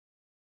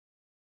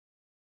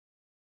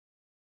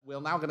We're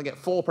now going to get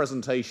 4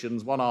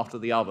 presentations, one after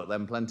the other,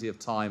 then plenty of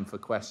time for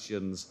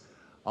questions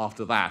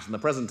after that. And the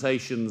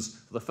presentations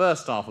for the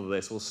first half of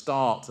this will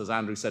start, as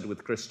Andrew said,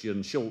 with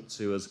Christian Schulz,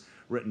 who has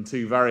written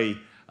 2 very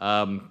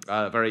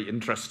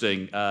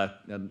interesting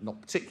and not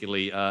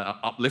particularly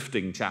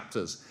uplifting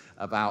chapters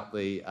about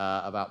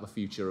the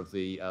future of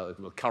the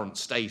current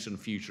state and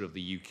future of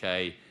the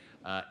UK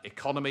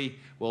economy.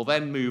 We'll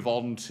then move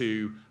on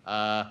to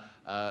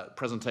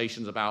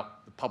presentations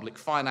about the public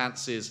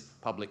finances,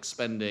 public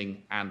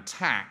spending and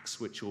tax,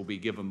 which will be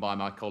given by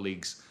my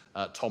colleagues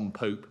Tom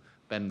Pope,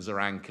 Ben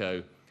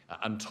Zaranko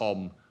and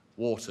Tom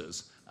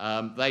Waters.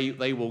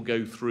 They will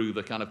go through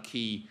the kind of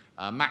key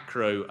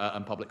macro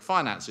and public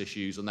finance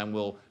issues, and then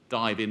we'll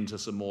dive into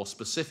some more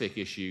specific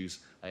issues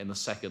in the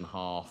second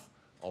half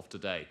of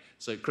today.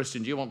 So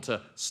Christian, do you want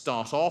to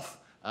start off?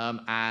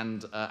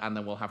 And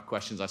then we'll have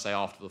questions, I say,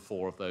 after the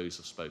 4 of those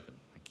have spoken.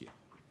 Thank you.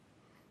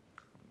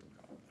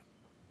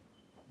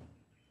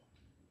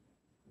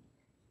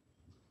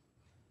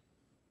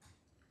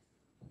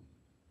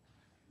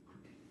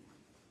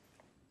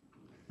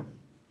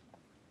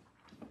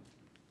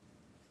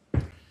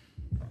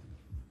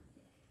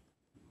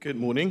 Good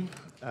morning.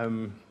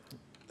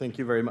 Thank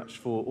you very much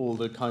for all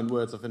the kind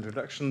words of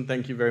introduction.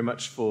 Thank you very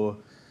much for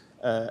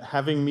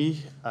having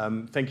me.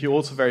 Thank you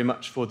also very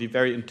much for the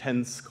very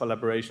intense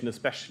collaboration,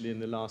 especially in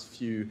the last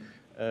few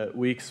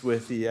weeks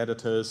with the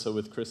editors, so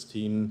with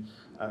Christine,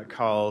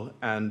 Carl,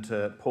 and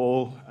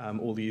Paul.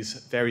 All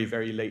these very,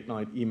 very late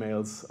night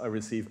emails I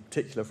received, in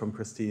particular from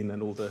Christine,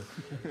 and all the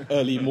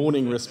early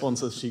morning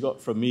responses she got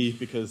from me,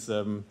 because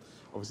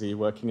obviously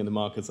working in the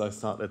markets, I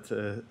start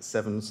at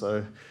 7,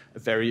 so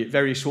very,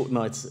 very short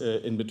nights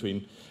in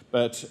between.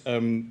 But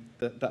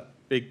that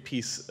big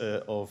piece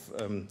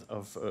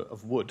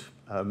of wood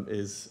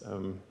is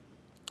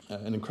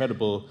an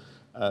incredible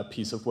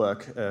piece of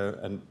work,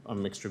 and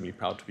I'm extremely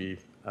proud to be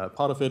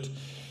part of it.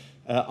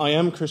 I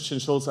am Christian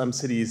Schulz. I'm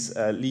Citi's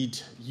lead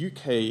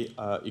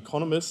UK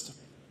economist.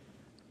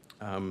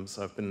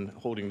 So I've been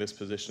holding this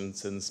position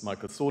since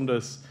Michael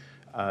Saunders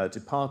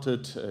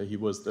departed. He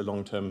was the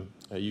long-term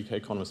UK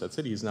economist at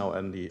Citi. He's now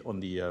on the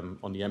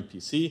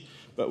MPC,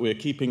 but we're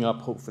keeping up,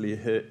 hopefully,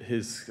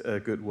 his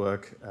good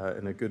work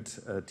in a good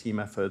team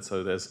effort.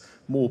 So there's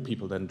more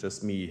people than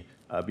just me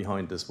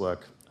behind this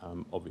work,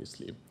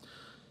 obviously.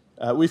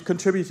 We've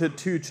contributed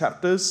 2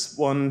 chapters.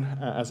 One,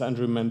 as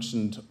Andrew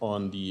mentioned,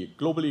 on the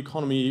global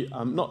economy,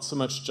 not so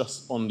much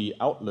just on the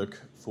outlook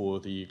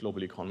for the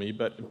global economy,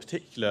 but in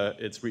particular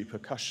its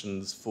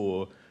repercussions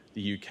for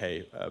the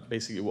UK.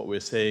 Basically, what we're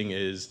saying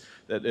is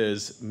that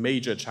there's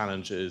major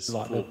challenges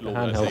for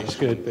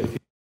globalization.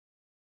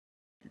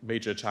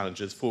 Major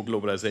challenges for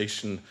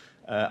globalization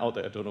out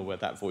there. I don't know where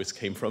that voice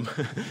came from,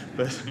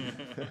 but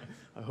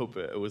I hope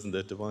it wasn't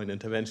a divine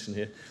intervention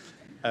here.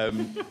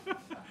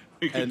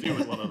 We could do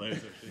with one of those,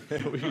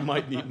 actually. We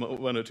might need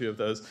 1 or 2 of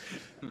those.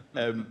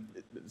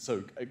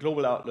 So a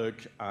global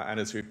outlook and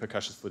its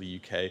repercussions for the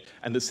UK.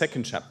 And the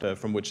second chapter,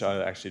 from which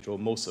I actually draw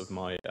most of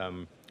my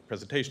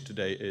presentation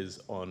today, is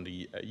on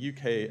the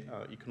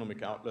UK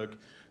economic outlook,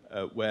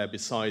 where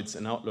besides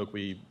an outlook,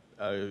 we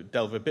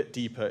delve a bit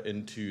deeper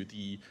into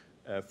the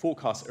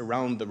forecasts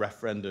around the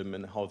referendum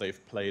and how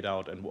they've played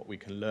out and what we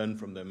can learn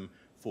from them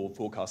for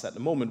forecasts at the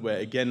moment, where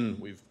again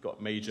we've got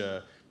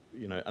major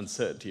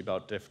uncertainty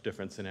about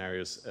different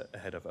scenarios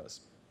ahead of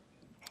us.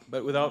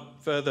 But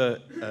without further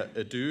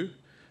ado,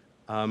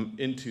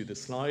 into the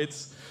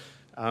slides.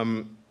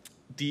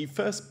 The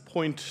first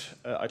point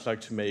I'd like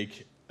to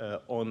make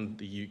on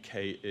the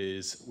UK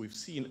is we've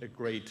seen a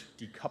great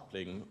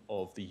decoupling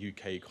of the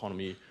UK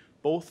economy,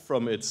 both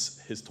from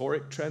its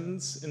historic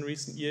trends in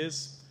recent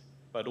years,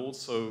 but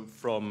also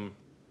from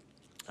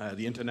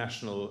the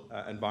international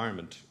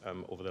environment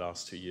over the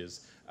last 2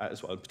 years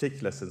as well, in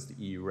particular since the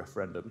EU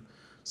referendum.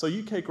 So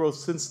UK growth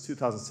since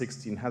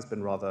 2016 has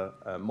been rather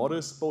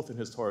modest, both in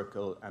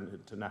historical and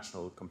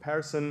international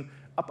comparison.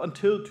 Up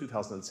until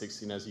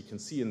 2016, as you can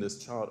see in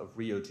this chart of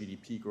real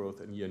GDP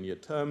growth in year-on-year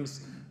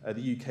terms,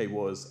 the UK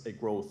was a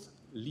growth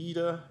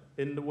leader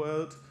in the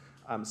world.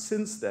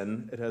 Since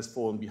then, it has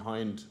fallen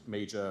behind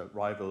major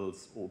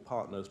rivals or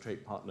partners,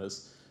 trade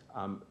partners,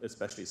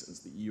 especially since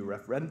the EU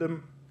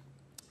referendum.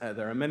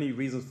 There are many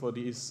reasons for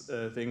these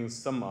things.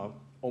 Some are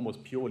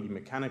almost purely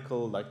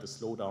mechanical, like the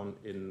slowdown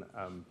in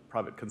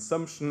private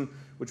consumption,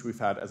 which we've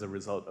had as a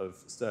result of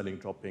sterling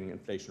dropping,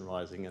 inflation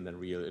rising, and then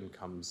real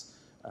incomes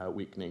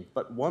weakening.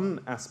 But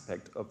one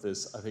aspect of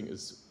this, I think,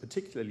 is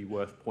particularly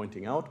worth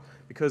pointing out,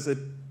 because it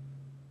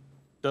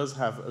does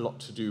have a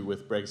lot to do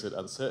with Brexit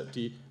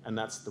uncertainty, and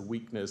that's the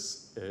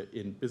weakness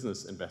in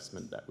business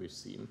investment that we've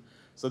seen.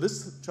 So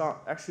this chart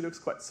actually looks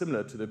quite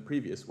similar to the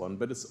previous one,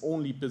 but it's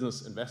only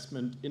business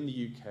investment in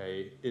the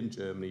UK, in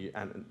Germany,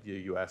 and in the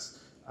US,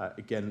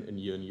 again in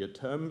year-on-year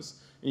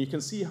terms. And you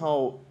can see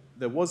how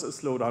there was a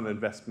slowdown in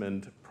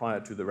investment prior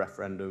to the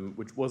referendum,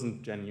 which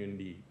wasn't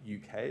genuinely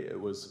UK, it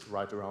was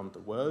right around the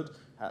world,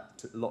 had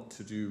a lot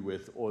to do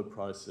with oil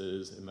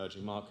prices,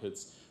 emerging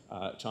markets,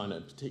 China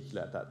in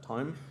particular at that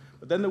time.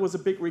 But then there was a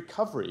big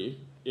recovery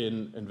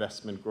in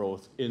investment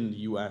growth in the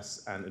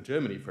US and in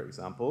Germany, for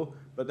example,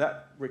 but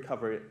that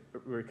recovery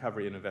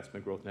in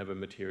investment growth never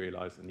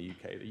materialized in the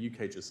UK. The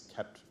UK just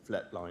kept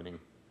flatlining.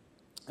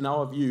 In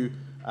our view,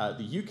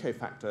 the UK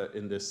factor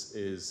in this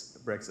is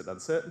Brexit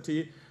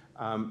uncertainty.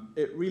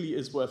 It really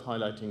is worth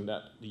highlighting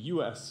that the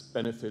US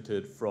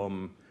benefited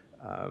from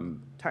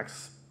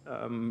tax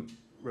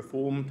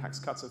reform, tax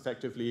cuts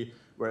effectively,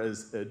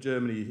 whereas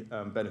Germany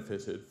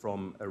benefited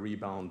from a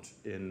rebound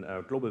in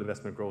global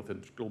investment growth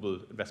and global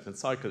investment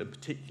cycle, in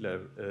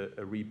particular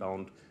a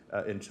rebound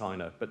in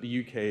China. But the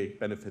UK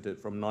benefited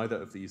from neither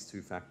of these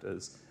two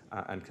factors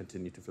and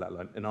continued to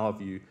flatline. In our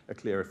view, a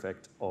clear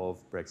effect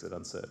of Brexit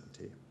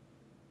uncertainty.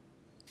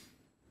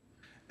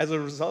 As a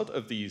result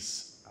of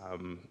these,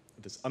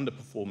 this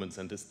underperformance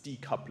and this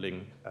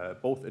decoupling,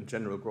 both in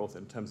general growth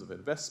in terms of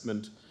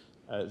investment,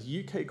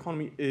 the UK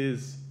economy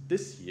is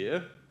this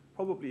year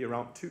probably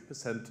around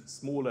 2%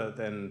 smaller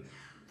than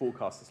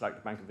forecasters like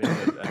the Bank of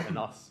England and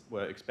us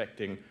were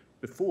expecting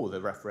before the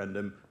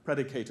referendum,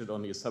 predicated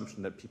on the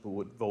assumption that people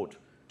would vote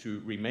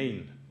to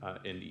remain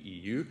in the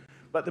EU.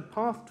 But the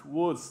path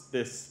towards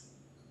this,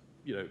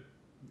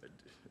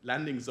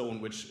 landing zone,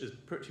 which is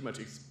pretty much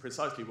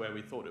precisely where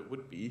we thought it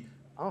would be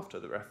after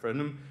the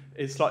referendum,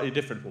 is slightly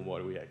different from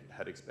what we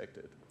had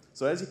expected.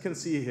 So as you can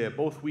see here,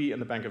 both we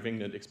and the Bank of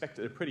England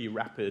expected a pretty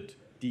rapid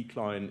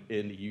decline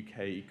in the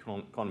UK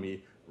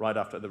economy right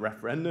after the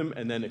referendum,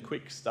 and then a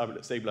quick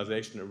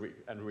stabilization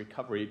and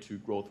recovery to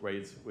growth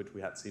rates which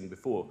we had seen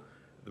before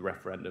the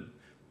referendum.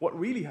 What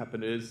really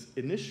happened is,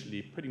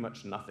 initially, pretty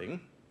much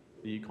nothing.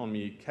 The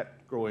economy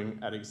kept growing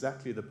at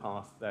exactly the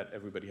path that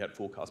everybody had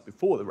forecast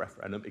before the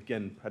referendum,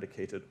 again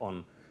predicated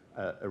on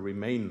a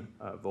Remain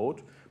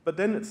vote. But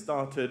then it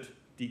started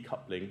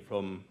decoupling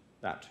from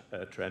that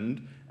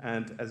trend,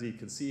 and as you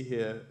can see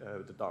here,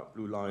 the dark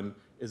blue line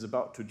is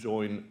about to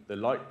join the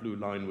light blue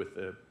line with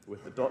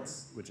the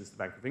dots, which is the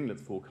Bank of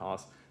England's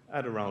forecast,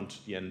 at around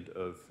the end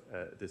of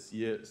this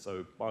year.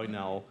 So by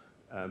now,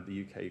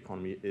 the UK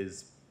economy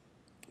is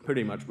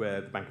pretty much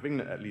where the Bank of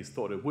England at least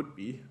thought it would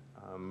be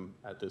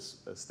at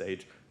this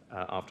stage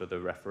after the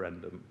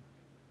referendum.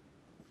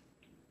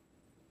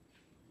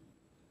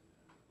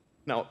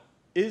 Now,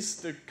 is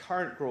the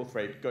current growth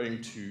rate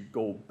going to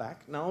go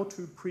back now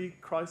to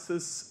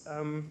pre-crisis,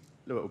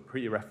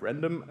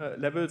 pre-referendum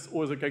levels,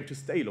 or is it going to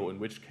stay low, in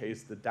which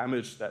case the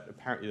damage that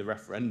apparently the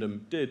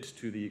referendum did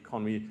to the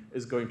economy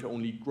is going to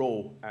only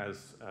grow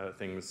as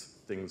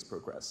things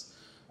progress?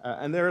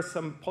 And there are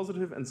some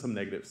positive and some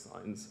negative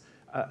signs.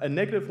 A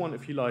negative one,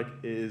 if you like,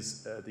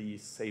 is the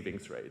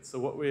savings rate. So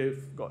what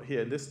we've got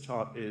here in this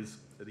chart is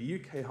the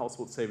UK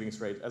household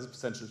savings rate as a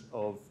percentage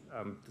of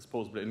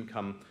disposable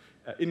income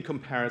in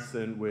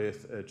comparison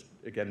with,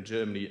 again,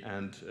 Germany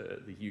and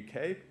the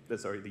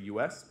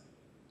US.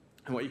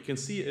 And what you can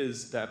see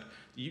is that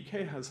the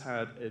UK has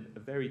had a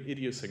very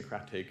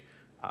idiosyncratic,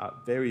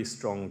 very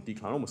strong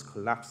decline, almost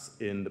collapse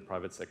in the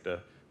private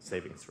sector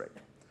savings rate.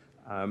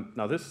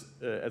 Now this,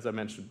 as I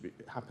mentioned,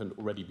 happened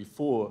already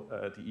before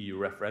the EU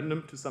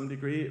referendum to some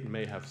degree. It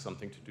may have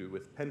something to do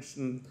with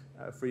pension,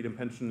 freedom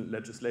pension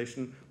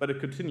legislation, but it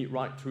continued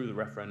right through the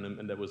referendum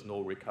and there was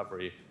no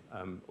recovery,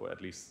 or at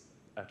least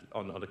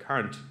on the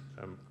current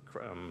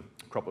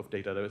crop of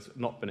data, there has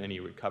not been any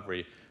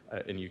recovery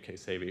in UK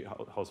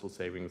household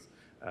savings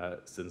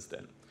since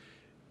then.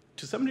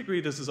 To some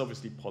degree, this is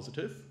obviously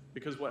positive,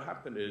 because what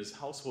happened is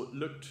households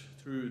looked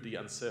through the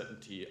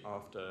uncertainty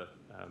after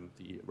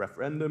the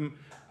referendum,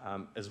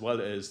 as well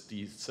as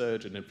the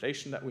surge in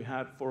inflation that we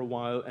had for a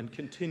while, and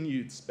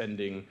continued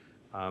spending,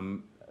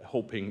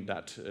 hoping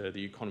that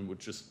the economy would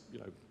just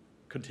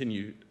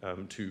continue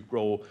to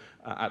grow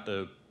at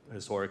the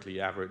historically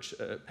average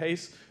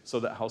pace, so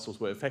that households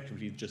were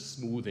effectively just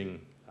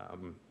smoothing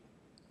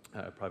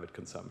private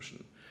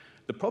consumption.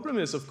 The problem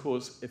is, of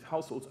course, if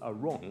households are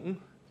wrong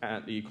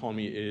and the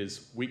economy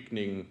is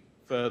weakening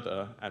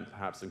further, and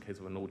perhaps in case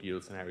of a no-deal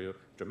scenario,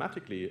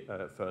 dramatically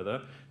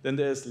further, then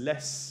there's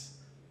less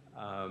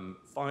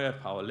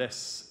firepower,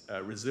 less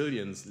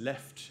resilience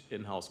left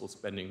in household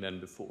spending than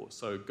before.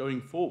 So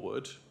going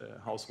forward,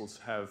 households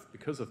have,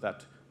 because of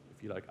that,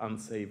 if you like,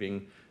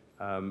 unsaving,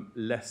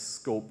 less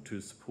scope to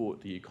support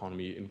the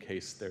economy in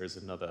case there is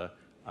another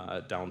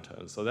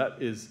downturn. So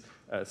that is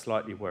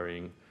slightly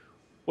worrying.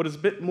 What is a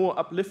bit more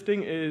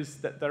uplifting is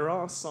that there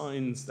are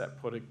signs that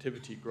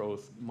productivity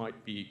growth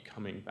might be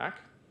coming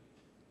back.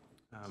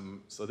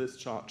 So this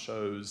chart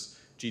shows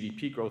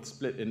GDP growth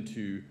split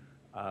into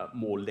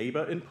more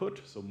labor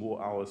input, so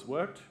more hours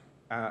worked,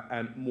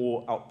 and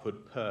more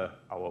output per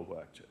hour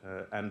worked.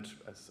 And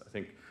as I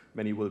think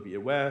many will be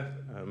aware,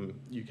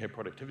 UK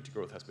productivity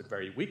growth has been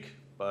very weak,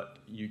 but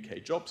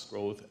UK jobs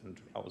growth and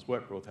hours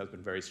work growth has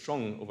been very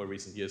strong over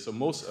recent years. So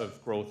most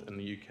of growth in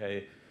the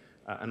UK,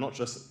 and not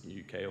just the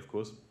UK, of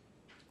course,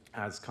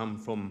 has come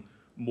from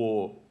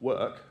more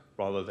work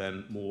rather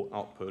than more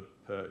output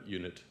per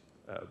unit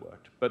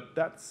worked. But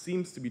that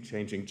seems to be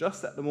changing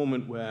just at the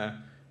moment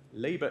where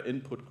Labor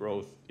input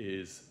growth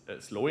is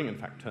slowing, in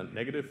fact turned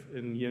negative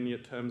in year-on-year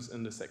terms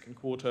in the second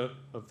quarter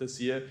of this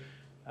year.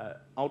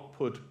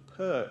 Output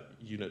per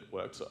unit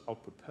worked, so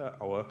output per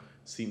hour,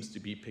 seems to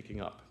be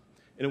picking up.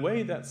 In a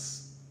way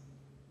that's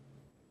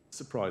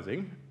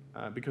surprising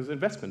because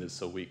investment is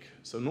so weak.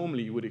 So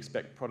normally you would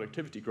expect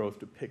productivity growth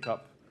to pick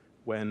up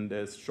when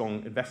there's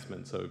strong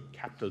investment, so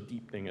capital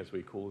deepening as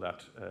we call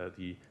that.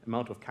 The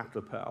amount of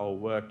capital per hour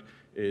worked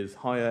is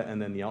higher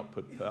and then the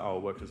output per hour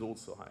worked is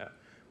also higher.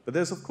 But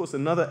there's of course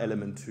another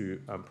element to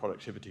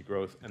productivity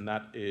growth, and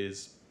that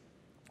is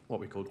what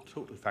we call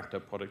total factor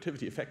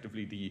productivity,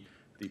 effectively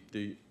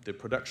the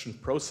production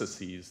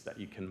processes that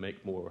you can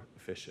make more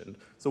efficient.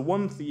 So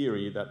one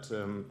theory that,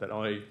 that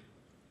I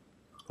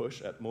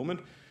push at the moment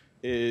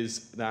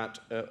is that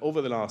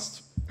over the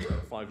last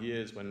 5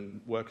 years,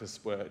 when workers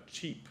were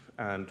cheap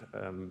and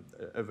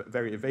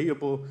very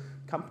available,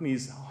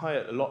 companies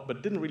hired a lot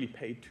but didn't really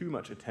pay too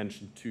much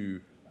attention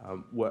to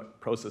work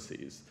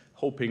processes,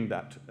 hoping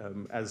that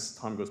as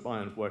time goes by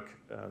and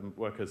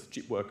workers'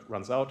 cheap work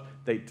runs out,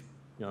 they'd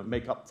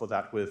make up for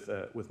that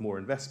with more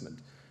investment.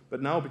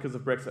 But now, because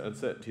of Brexit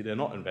uncertainty, they're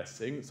not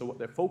investing. So what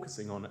they're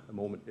focusing on at the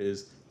moment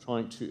is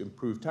trying to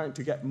improve, trying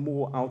to get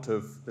more out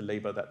of the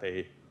labor that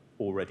they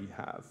already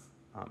have.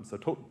 So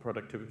total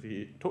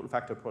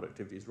factor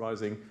productivity is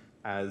rising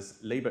as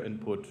labor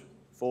input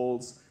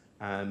falls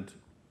and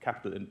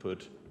capital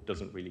input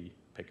doesn't really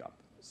pick up.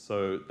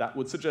 So that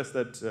would suggest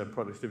that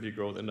productivity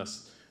growth and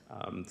thus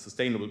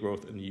sustainable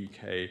growth in the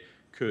UK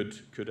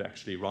could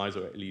actually rise,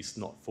 or at least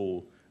not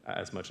fall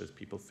as much as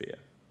people fear.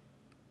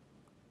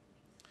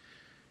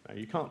 Now,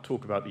 you can't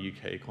talk about the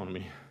UK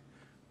economy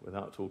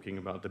without talking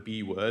about the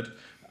B word.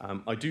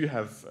 I do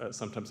have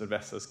sometimes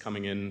investors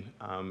coming in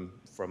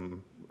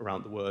from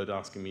around the world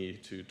asking me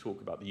to talk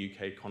about the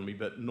UK economy,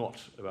 but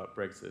not about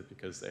Brexit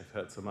because they've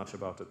heard so much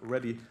about it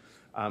already,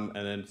 and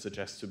then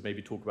suggest to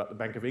maybe talk about the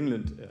Bank of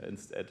England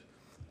instead.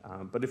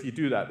 But if you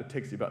do that, it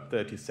takes you about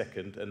 30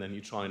 seconds, and then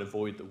you try and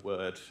avoid the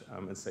word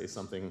and say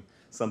something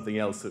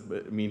else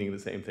meaning the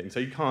same thing. So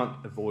you can't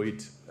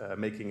avoid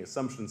making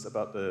assumptions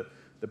about the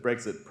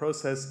Brexit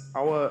process.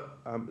 Our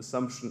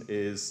assumption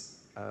is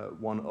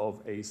one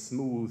of a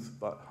smooth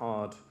but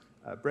hard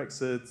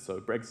Brexit. So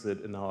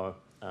Brexit in our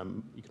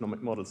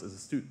economic models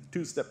is a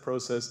two-step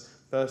process.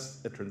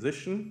 First, a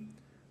transition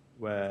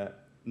where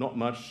not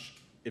much,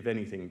 if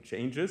anything,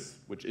 changes,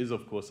 which is,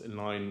 of course, in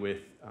line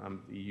with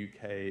the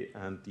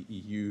UK and the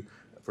EU,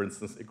 for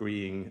instance,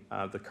 agreeing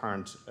the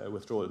current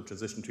Withdrawal and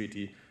Transition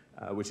Treaty,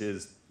 which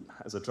has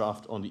a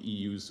draft on the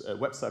EU's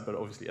website, but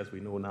obviously, as we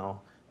know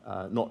now,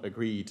 not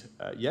agreed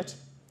yet.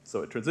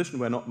 So a transition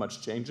where not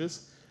much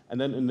changes. And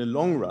then in the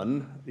long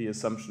run, the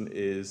assumption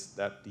is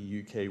that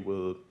the UK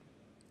will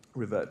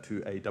revert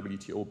to a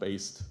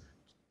WTO-based,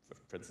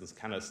 for instance,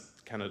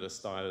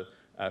 Canada-style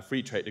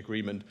free trade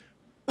agreement,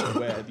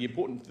 where the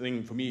important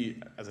thing for me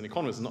as an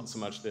economist is not so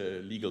much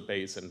the legal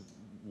base and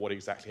what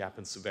exactly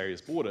happens to various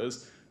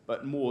borders,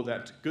 but more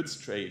that goods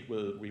trade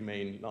will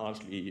remain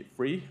largely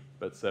free,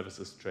 but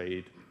services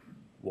trade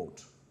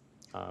won't.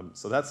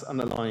 So that's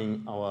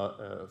underlying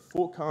our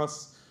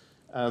forecasts.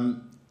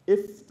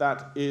 If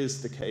that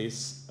is the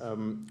case,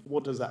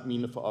 what does that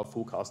mean for our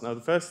forecast? Now,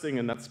 the first thing,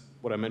 and that's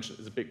what I mentioned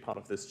is a big part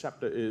of this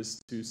chapter,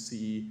 is to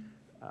see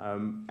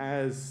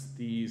as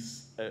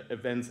these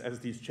events, as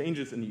these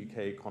changes in the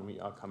UK economy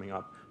are coming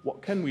up,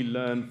 what can we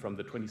learn from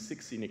the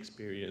 2016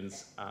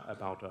 experience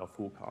about our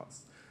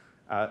forecast?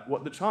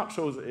 What the chart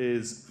shows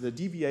is the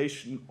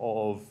deviation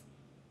of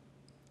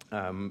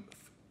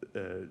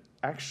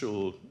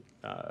actual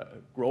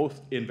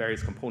growth in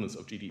various components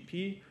of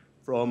GDP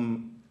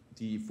from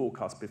the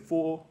forecast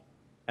before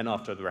and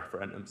after the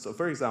referendum. So,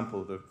 for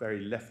example, the very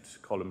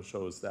left column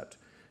shows that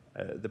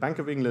the Bank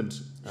of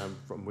England,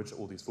 from which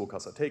all these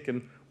forecasts are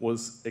taken,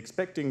 was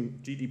expecting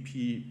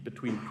GDP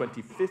between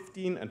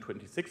 2015 and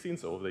 2016,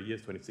 so over the years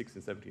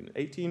 2016, 17, and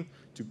 18,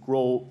 to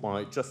grow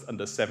by just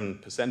under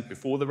 7%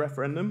 before the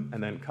referendum,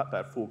 and then cut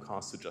that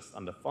forecast to just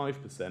under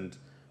 5%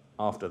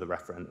 after the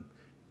referendum.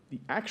 The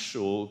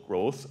actual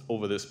growth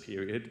over this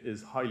period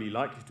is highly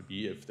likely to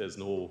be, if there's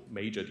no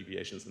major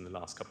deviations in the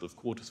last couple of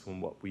quarters from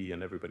what we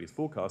and everybody's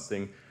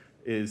forecasting,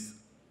 is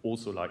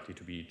also likely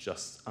to be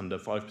just under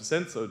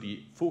 5%. So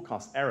the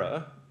forecast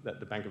error that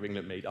the Bank of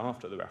England made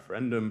after the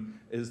referendum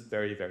is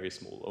very, very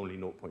small, only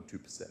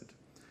 0.2%.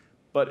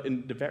 But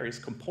in the various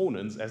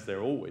components, as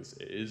there always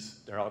is,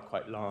 there are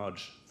quite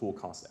large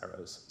forecast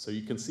errors. So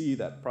you can see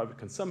that private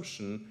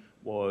consumption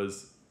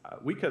was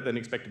weaker than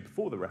expected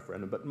before the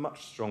referendum, but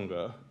much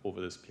stronger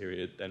over this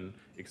period than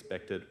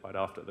expected right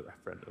after the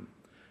referendum.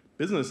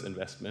 Business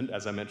investment,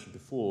 as I mentioned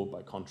before,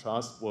 by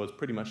contrast, was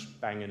pretty much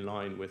bang in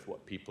line with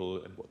what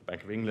people and what the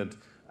Bank of England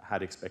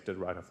had expected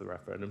right after the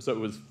referendum. So it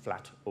was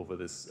flat over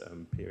this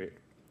period.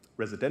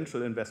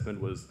 Residential investment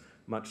was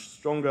much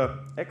stronger.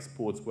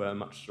 Exports were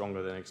much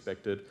stronger than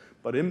expected,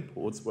 but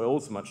imports were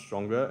also much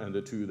stronger, and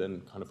the two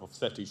then kind of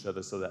offset each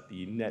other so that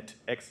the net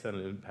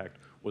external impact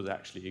was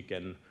actually,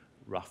 again,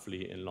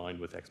 roughly in line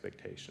with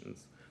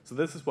expectations. So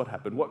this is what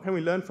happened. What can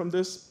we learn from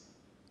this?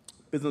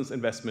 Business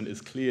investment is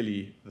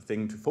clearly the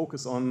thing to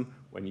focus on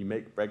when you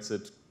make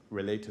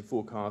Brexit-related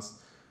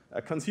forecasts.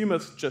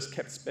 Consumers just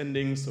kept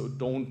spending, so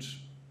don't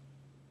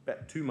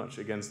bet too much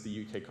against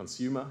the UK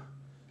consumer.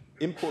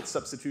 Import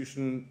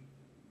substitution,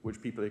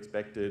 which people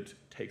expected,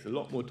 takes a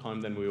lot more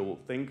time than we all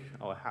think.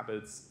 Our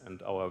habits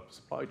and our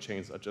supply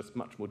chains are just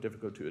much more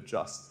difficult to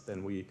adjust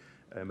than we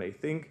may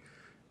think.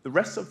 The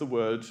rest of the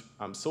world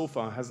so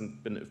far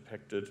hasn't been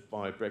affected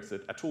by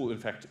Brexit at all. In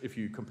fact, if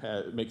you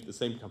make the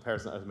same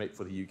comparison as I made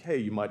for the UK,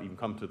 you might even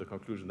come to the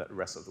conclusion that the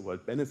rest of the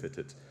world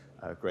benefited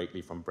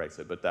greatly from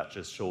Brexit, but that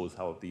just shows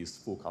how these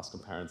forecast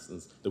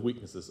comparisons, the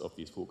weaknesses of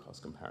these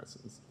forecast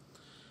comparisons.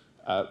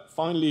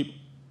 Finally,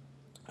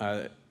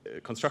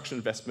 construction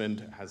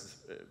investment has,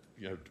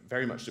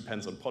 very much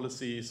depends on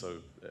policy, so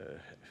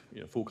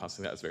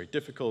forecasting that is very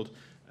difficult.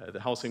 The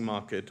housing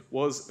market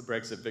was a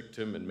Brexit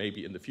victim, and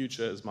maybe in the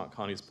future, as Mark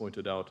Carney's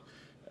pointed out,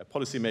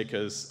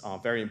 policymakers are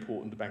very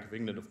important. The Bank of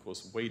England, of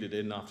course, waded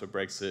in after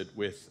Brexit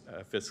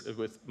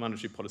with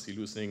monetary policy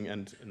loosening,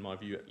 and in my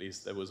view at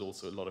least, there was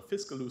also a lot of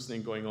fiscal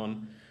loosening going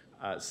on.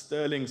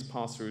 Sterling's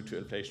pass-through to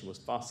inflation was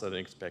faster than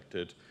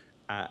expected,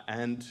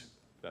 and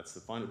that's the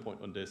final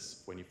point on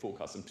this. When you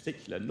forecast in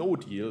particular no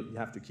deal, you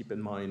have to keep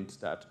in mind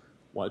that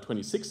while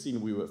 2016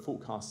 we were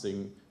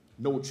forecasting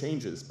no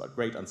changes but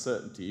great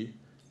uncertainty,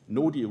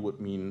 no deal would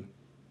mean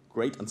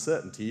great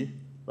uncertainty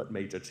but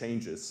major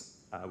changes,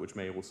 which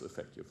may also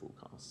affect your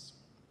forecasts.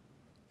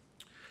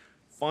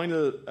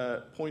 Final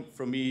point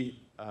from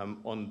me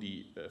on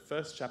the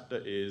first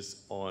chapter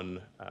is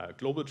on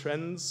global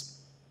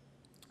trends.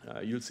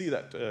 You'll see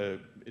that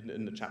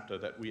in the chapter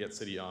that we at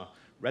Citi are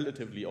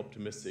relatively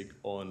optimistic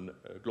on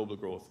global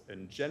growth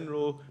in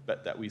general,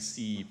 but that we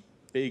see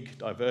big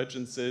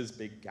divergences,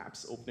 big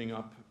gaps opening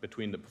up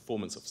between the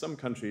performance of some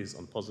countries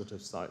on the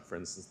positive side, for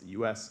instance, the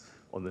US,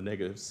 on the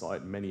negative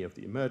side, many of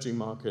the emerging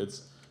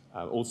markets,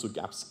 also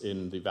gaps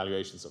in the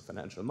valuations of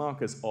financial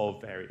markets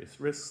of various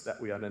risks that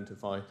we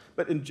identify.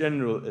 But in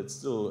general, it's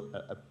still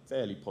a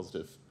fairly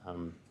positive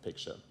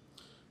picture.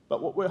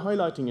 But what we're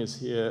highlighting is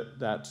here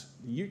that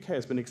the UK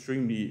has been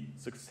extremely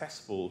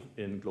successful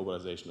in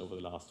globalization over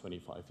the last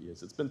 25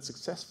 years. It's been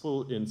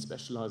successful in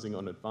specializing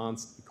on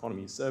advanced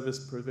economy service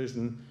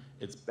provision.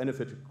 It's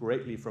benefited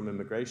greatly from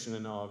immigration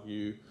in our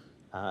view,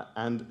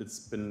 and it's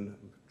been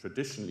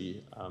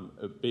traditionally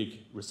a big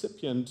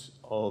recipient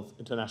of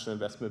international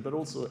investment, but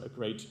also a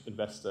great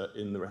investor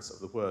in the rest of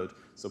the world,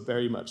 so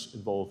very much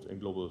involved in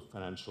global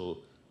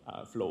financial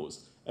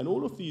flows. And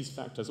all of these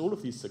factors, all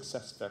of these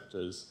success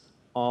factors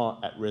are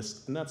at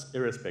risk, and that's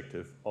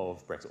irrespective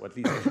of Brexit, or at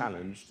least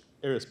challenged,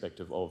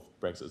 irrespective of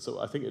Brexit. So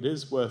I think it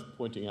is worth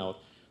pointing out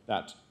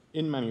that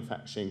in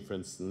manufacturing, for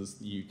instance,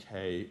 the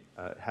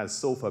UK has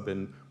so far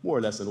been more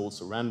or less an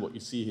also-ran. What you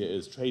see here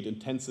is trade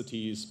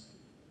intensities.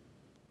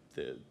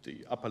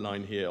 The upper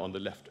line here on the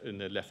left, in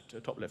the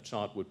top left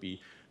chart, would be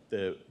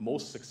the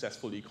most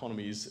successful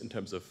economies in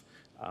terms of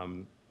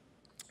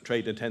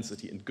trade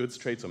intensity in goods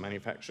trade, so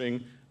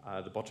manufacturing.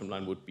 The bottom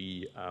line would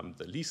be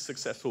the least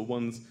successful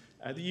ones.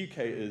 The UK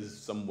is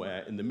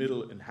somewhere in the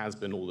middle and has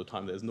been all the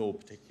time. There's no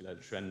particular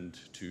trend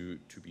to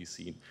be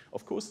seen.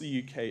 Of course,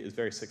 the UK is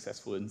very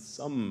successful in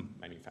some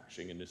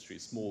manufacturing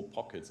industries, small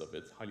pockets of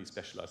it, highly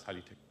specialized,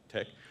 highly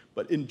tech.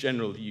 But in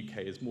general, the UK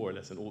is more or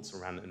less an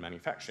also-ran in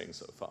manufacturing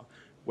so far.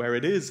 Where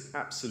it is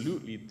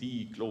absolutely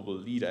the global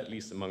leader, at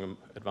least among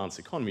advanced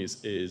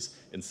economies, is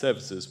in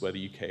services, where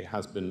the UK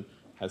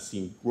has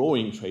seen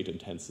growing trade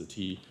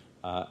intensity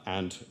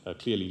and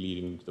clearly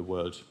leading the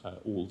world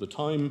all the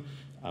time.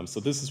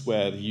 So this is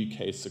where the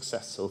UK's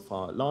success so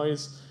far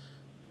lies.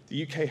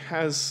 The UK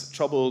has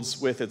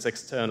troubles with its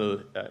external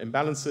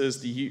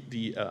imbalances.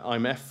 The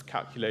IMF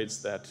calculates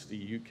that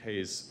the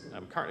UK's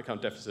current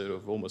account deficit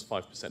of almost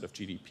 5% of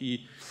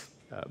GDP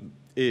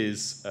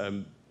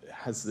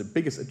has the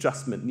biggest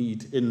adjustment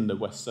need in the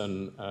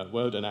Western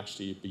world, and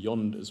actually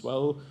beyond as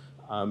well.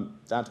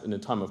 That in a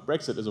time of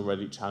Brexit is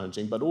already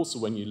challenging, but also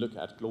when you look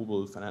at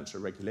global financial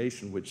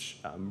regulation, which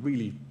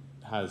really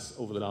has,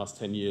 over the last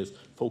 10 years,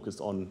 focused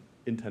on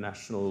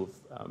international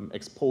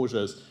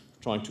exposures,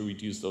 trying to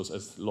reduce those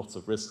as lots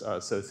of risks are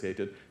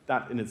associated.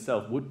 That in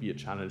itself would be a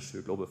challenge to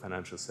a global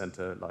financial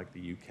center like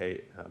the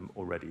UK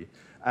already.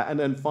 And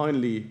then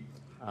finally,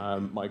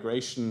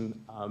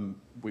 migration.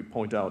 We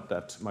point out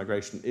that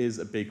migration is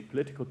a big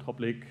political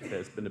topic.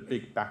 There's been a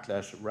big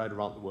backlash right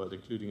around the world,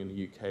 including in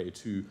the UK,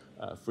 to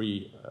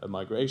free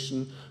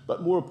migration.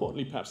 But more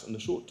importantly, perhaps in the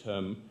short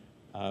term,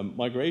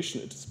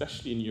 migration,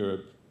 especially in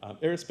Europe,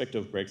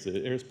 irrespective of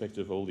Brexit,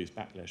 irrespective of all these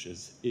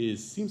backlashes,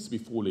 seems to be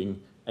falling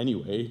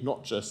anyway,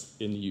 not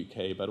just in the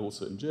UK, but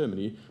also in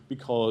Germany,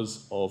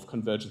 because of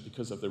convergence,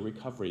 because of the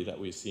recovery that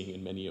we're seeing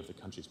in many of the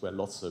countries where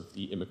lots of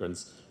the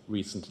immigrants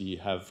recently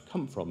have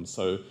come from.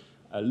 So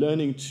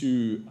learning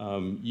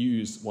to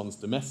use one's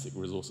domestic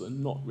resources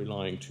and not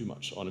relying too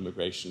much on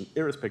immigration,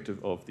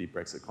 irrespective of the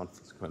Brexit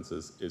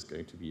consequences, is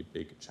going to be a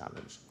big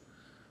challenge.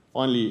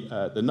 Finally,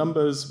 the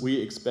numbers. We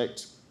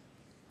expect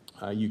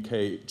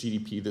UK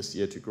GDP this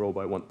year to grow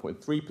by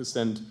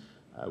 1.3%.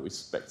 We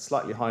expect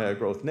slightly higher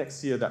growth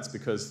next year. That's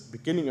because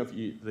beginning of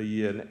the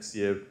year next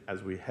year,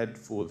 as we head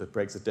for the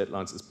Brexit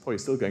deadlines, is probably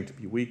still going to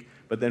be weak.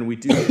 But then we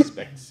do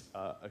expect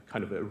a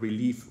kind of a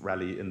relief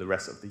rally in the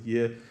rest of the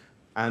year.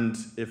 And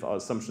if our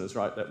assumption is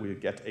right that we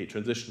get a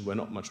transition where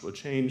not much will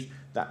change,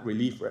 that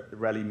relief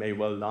rally may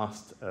well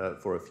last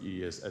for a few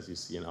years, as you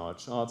see in our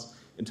charts.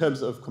 In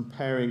terms of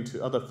comparing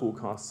to other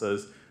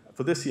forecasters,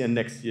 for this year and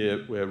next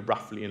year, we're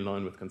roughly in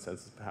line with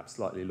consensus, perhaps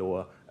slightly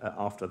lower.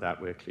 After that,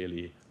 we're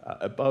clearly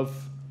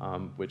above,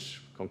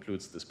 which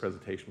concludes this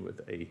presentation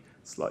with a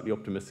slightly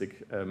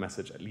optimistic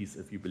message, at least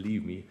if you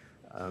believe me.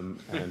 And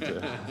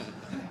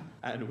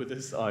with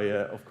this, I,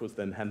 of course,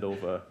 then hand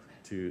over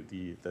to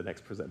the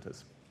next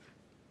presenters.